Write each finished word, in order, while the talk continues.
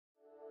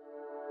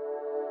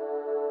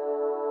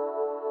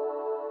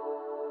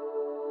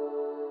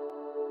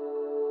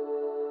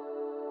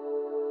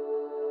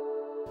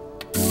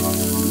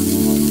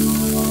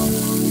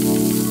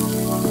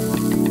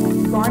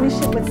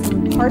with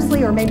some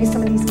parsley or maybe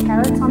some of these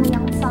carrots on the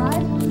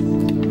outside.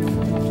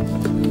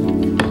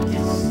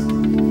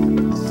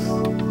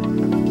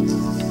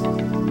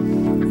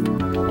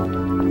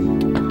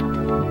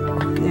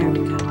 There we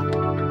go.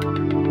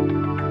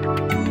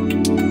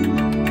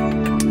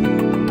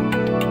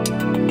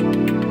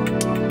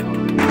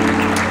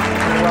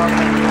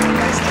 Welcome.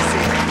 Nice to see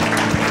you.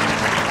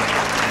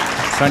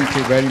 Thank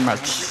you very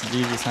much,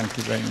 Lily. Thank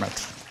you very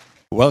much.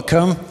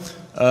 Welcome.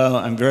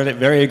 I'm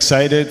very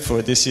excited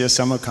for this year's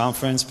summer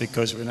conference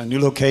because we're in a new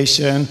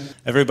location.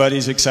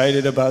 Everybody's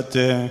excited about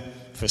the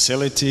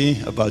facility,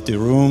 about the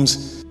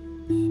rooms.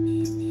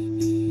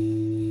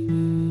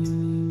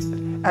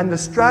 And the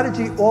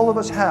strategy all of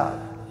us have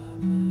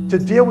to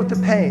deal with the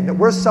pain that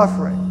we're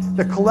suffering,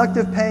 the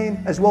collective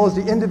pain as well as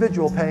the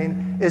individual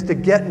pain, is to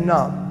get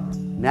numb.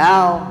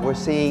 Now we're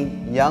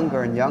seeing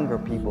younger and younger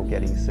people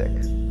getting sick.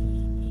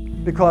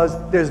 Because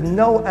there's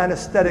no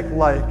anesthetic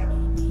like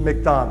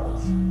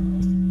McDonald's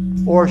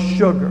or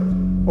sugar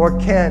or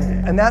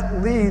candy. And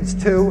that leads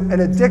to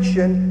an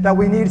addiction that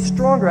we need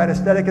stronger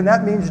anesthetic, and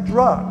that means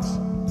drugs.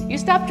 You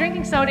stop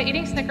drinking soda,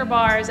 eating Snicker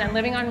bars, and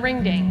living on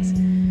ring dings,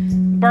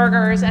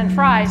 burgers and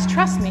fries.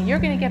 Trust me, you're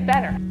going to get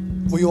better.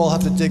 We all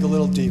have to dig a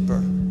little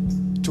deeper,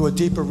 to a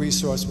deeper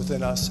resource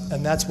within us,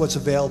 and that's what's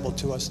available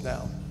to us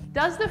now.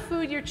 Does the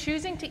food you're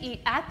choosing to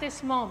eat at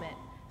this moment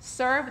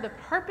serve the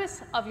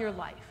purpose of your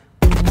life?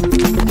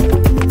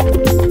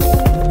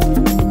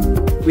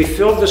 We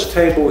filled this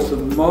table with the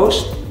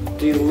most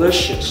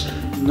delicious,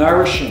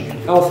 nourishing,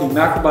 healthy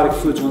macrobiotic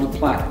foods on the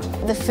planet.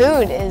 The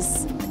food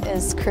is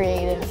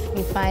creative.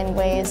 You find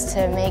ways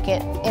to make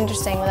it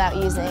interesting without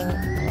using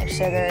like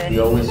sugar. We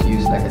always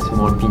use like a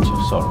small pinch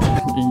of salt.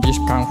 In this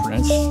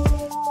conference,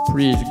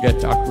 please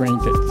get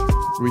acquainted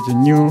with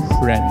new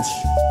friends.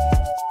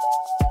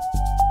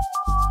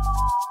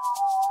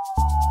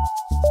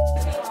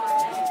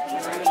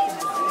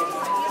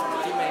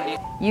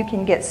 You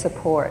can get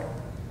support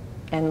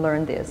and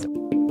learn this.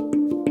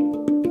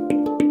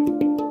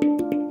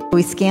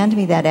 We scanned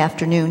me that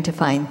afternoon to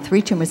find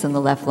 3 tumors in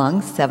the left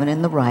lung, 7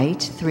 in the right,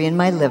 3 in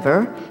my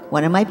liver,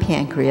 1 in my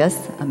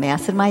pancreas, a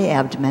mass in my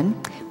abdomen.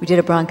 We did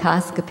a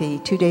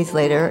bronchoscopy 2 days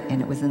later,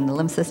 and it was in the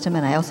lymph system,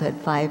 and I also had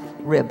 5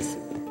 ribs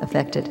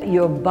affected.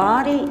 Your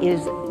body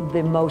is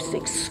the most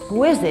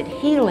exquisite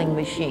healing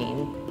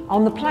machine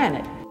on the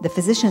planet. The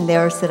physician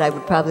there said I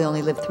would probably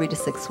only live 3 to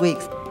 6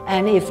 weeks.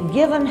 And if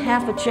given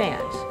half a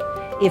chance,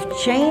 if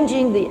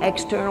changing the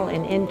external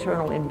and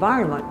internal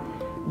environment,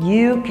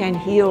 you can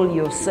heal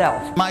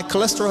yourself. My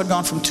cholesterol had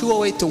gone from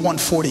 208 to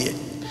 148.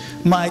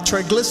 My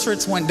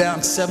triglycerides went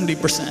down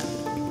 70%.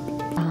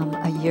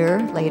 A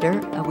year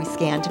later, we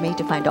scanned me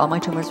to find all my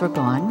tumors were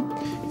gone.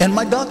 And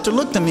my doctor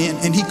looked at me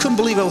and he couldn't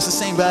believe I was the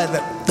same guy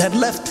that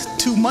left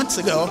 2 months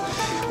ago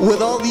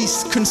with all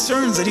these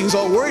concerns that he was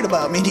all worried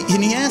about me.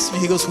 And he asked me,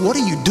 he goes, "What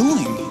are you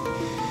doing?"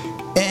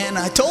 And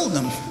I told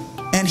him.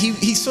 And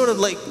he sort of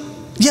like,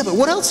 "Yeah, but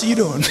what else are you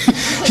doing?"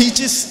 he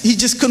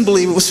just couldn't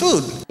believe it was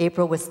food.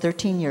 April was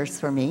 13 years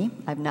for me.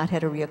 I've not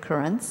had a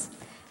reoccurrence.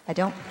 I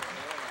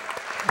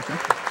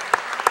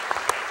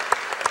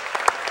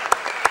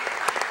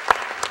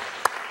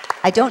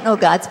don't know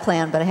God's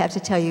plan, but I have to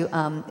tell you,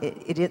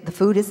 the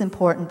food is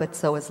important, but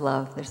so is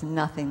love. There's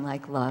nothing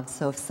like love.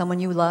 So if someone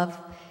you love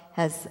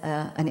has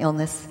an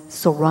illness,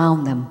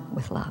 surround them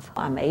with love.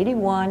 I'm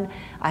 81,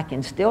 I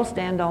can still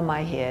stand on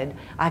my head,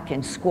 I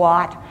can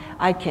squat,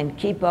 I can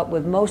keep up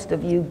with most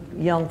of you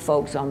young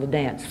folks on the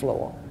dance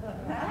floor.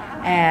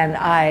 And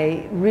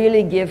I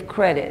really give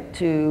credit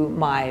to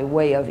my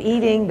way of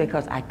eating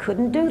because I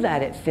couldn't do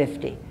that at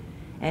 50.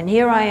 And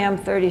here I am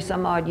 30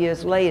 some odd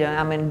years later,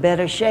 I'm in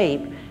better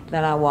shape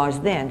than I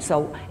was then.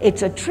 So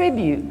it's a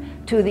tribute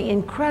to the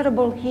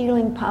incredible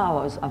healing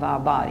powers of our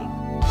body.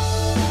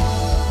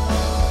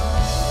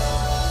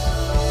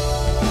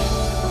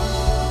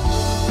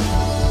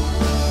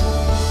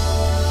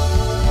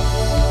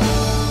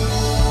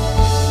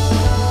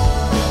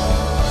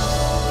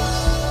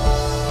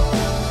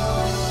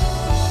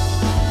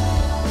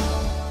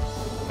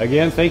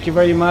 Again, thank you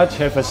very much.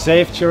 Have a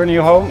safe journey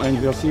home, and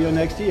we'll see you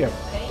next year.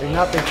 If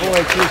not before,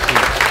 I choose you.